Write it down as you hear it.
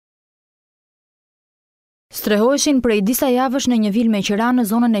Strehoheshin prej disa javësh në një vilë me qira në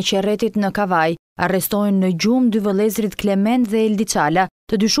zonën e Qerretit në Kavaj. Arrestohen në gjumë dy vëllezërit Klement dhe Eldi Çala,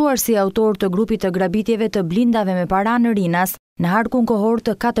 të dyshuar si autorë të grupit të grabitjeve të blindave me para në Rinas, në harkun kohor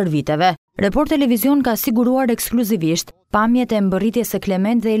të 4 viteve. ReportTv ka siguruar ekskluzivisht pamjet e mbërritjes së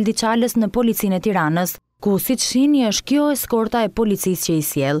Klement dhe Eldi Calës në policinë e Tiranës, ku siç shihni është kjo eskorta e policisë që i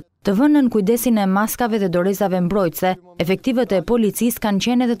sjell. Të vënën kujdesin e maskave dhe dorezave mbrojtëse, efektivët e policisë kanë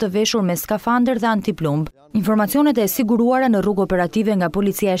qenë edhe të veshur me skafandër dhe anti-plumb. Informacionet e siguruara në rrugë operative nga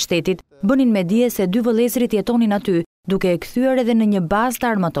policia e shtetit bënin me dije se dy vëllezërit jetonin aty, duke e kthyer edhe në një bazë të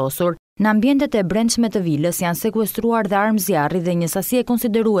armatosur. Në ambientet e brendshme të vilës janë sekuestruar dhe armë zjarri dhe një sasi e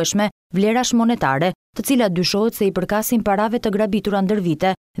konsiderueshme vlerash monetare, të cilat dyshohet se i përkasin parave të grabitura ndër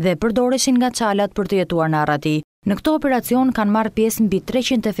vite dhe përdoreshin nga çalat për të jetuar në arrati. Në këto operacion kanë marrë pjesë mbi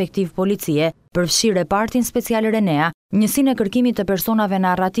 300 efektiv policie, përfshi repartin special Renea, njësinë e kërkimit të personave në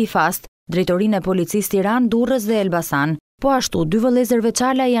arrati fast, drejtorinë e policisë Tiranë, Durrës dhe Elbasani. Po ashtu, dy vëllezërve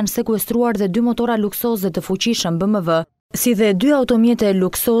Çala janë sekuestruar dhe 2 motora luksoze të fuqishëm BMW, si dhe 2 automjete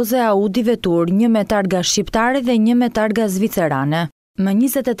luksoze Audi vetur, një me targa shqiptare dhe një me targa zvicerane. Më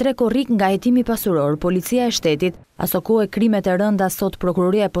 23 korrik nga hetimi pasuror, policia e shtetit, aso kohë krimet e rënda sot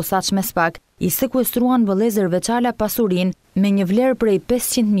prokuroria e posaçme SPAK, i sekuestruan vëllezërve Çala pasurinë me një vlerë prej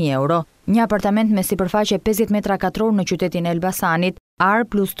 500.000 euro, një apartament me sipërfaqe 50 metra katror në qytetin e Elbasanit, ar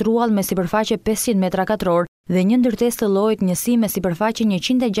plus truall me sipërfaqe 500 metra katror dhe një ndërtesë të llojit njësi me sipërfaqe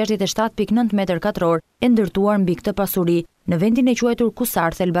 167.9 metër katror e ndërtuar mbi këtë pasuri në vendin e quajtur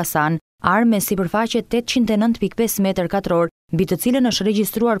Kusarth Elbasan, ar me sipërfaqe 809.5 metër katror, mbi të cilën është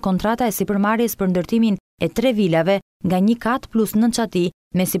regjistruar kontrata e sipërmarrjes për ndërtimin e 3 vilave nga një kat plus 9 çati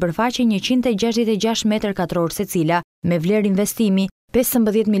me sipërfaqe 166 metër katror secila, me vlerë investimi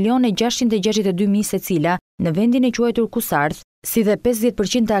 15.662.000 secila në vendin e quajtur Kusarth, si dhe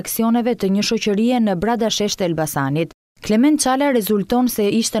 50% të aksioneve të një shoqërie në Bradashesh të Elbasanit. Klement Çala rezulton se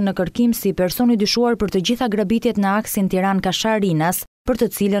ishte në kërkim si person i dyshuar për të gjitha grabitjet në aksin Tiranë-Kashar Rinas, për të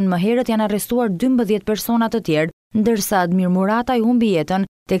cilën më herët janë arrestuar 12 persona të tjerë, ndërsa Admir Murata i humbi jetën,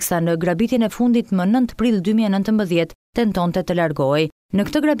 teksa në grabitjen e fundit më 9 prill 2019 tentonte të largohej. Në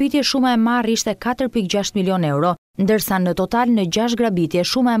këtë grabitje shuma e marrë ishte 4.6 milion euro, ndërsa në total në 6 grabitje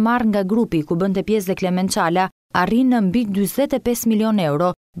shuma e marrë nga grupi ku bënte pjesë dhe Klement Çala arrin në mbi 45 milion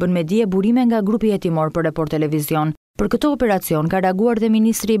euro, bën me dije burime nga grupi hetimor për ReportTv. Për këtë operacion ka reaguar dhe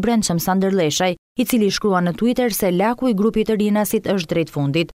ministri i Brendshëm Sanderleshaj, i cili shkrua në Twitter se laku i grupit të Rinasit është drejt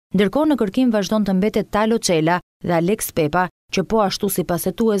fundit. Ndërkohë në kërkim vazhdon të mbetet Eldi Çala dhe Alex Pepa, që po ashtu sipas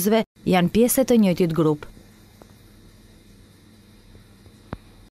hetuesve janë pjesë të njëjtit grup.